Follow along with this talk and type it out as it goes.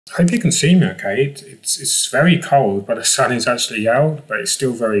I hope you can see me okay. It's very cold, but the sun is actually out, but it's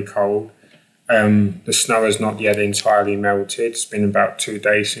still very cold. The snow has not yet entirely melted. It's been about 2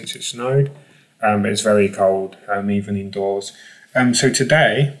 days since it snowed, but it's very cold, even indoors. So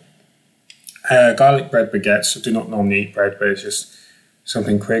today, garlic bread baguettes. I do not normally eat bread, but it's just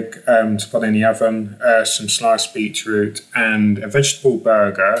something quick to put in the oven. Some sliced beetroot and a vegetable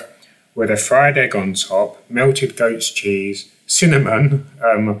burger with a fried egg on top, melted goat's cheese, cinnamon.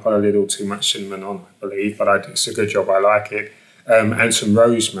 I put a little too much cinnamon on, I believe, but it's a good job. I like it. And some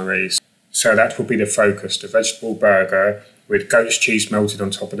rosemary. So that will be the focus, the vegetable burger with goat's cheese melted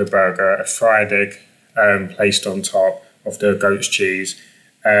on top of the burger, a fried egg placed on top of the goat's cheese,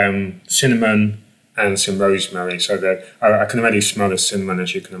 cinnamon and some rosemary. So that I can already smell the cinnamon,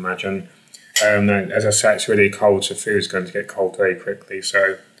 as you can imagine. As I say, it's really cold, so food is going to get cold very quickly.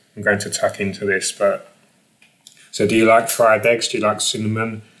 So I'm going to tuck into this. So do you like fried eggs? Do you like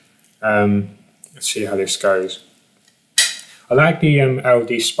cinnamon? Let's see how this goes. I like the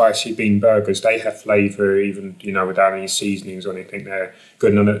Aldi spicy bean burgers. They have flavour, even without any seasonings or anything. They're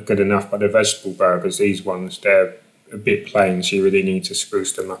good enough. But the vegetable burgers, these ones, they're a bit plain, so you really need to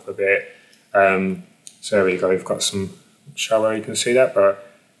spruce them up a bit. So there we go. We've got some shallow, you can see that, but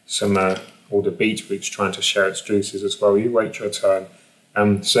some all the beetroot's trying to share its juices as well. You wait your turn.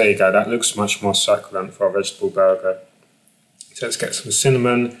 So there you go. That looks much more succulent for a vegetable burger. So let's get some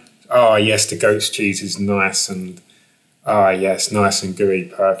cinnamon. Oh yes, the goat's cheese is nice and yes, nice and gooey.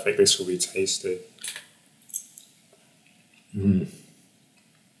 Perfect. This will be tasty.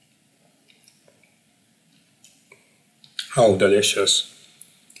 Oh, delicious.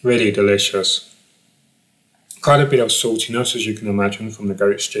 Really delicious. Quite a bit of saltiness, as you can imagine, from the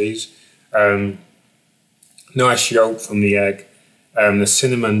goat's cheese. Nice yolk from the egg. The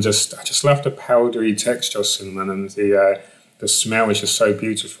cinnamon, I just love the powdery texture of cinnamon, and the smell is just so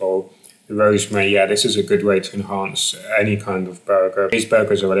beautiful. The rosemary, yeah, this is a good way to enhance any kind of burger. These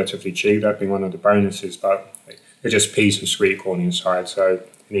burgers are relatively cheap, that being one of the bonuses, but they're just peas and sweet corn inside, so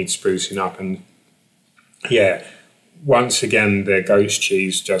it needs sprucing up. And yeah, once again, the goat's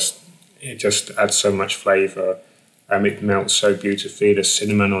cheese just adds so much flavour. It melts so beautifully. The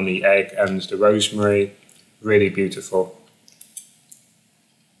cinnamon on the egg and the rosemary, really beautiful.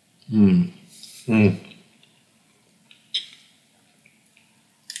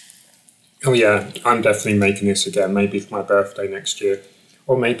 Oh yeah, I'm definitely making this again, maybe for my birthday next year.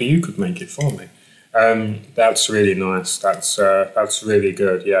 Or maybe you could make it for me. That's really nice. That's really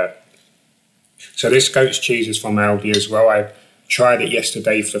good, yeah. So this goat's cheese is from Aldi as well. I tried it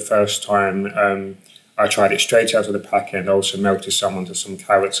yesterday for the first time. I tried it straight out of the packet and also melted some onto some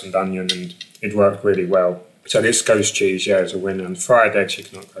carrots and onion, and it worked really well. So this goat's cheese, yeah, is a winner. And fried eggs you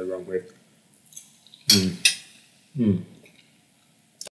cannot go wrong with.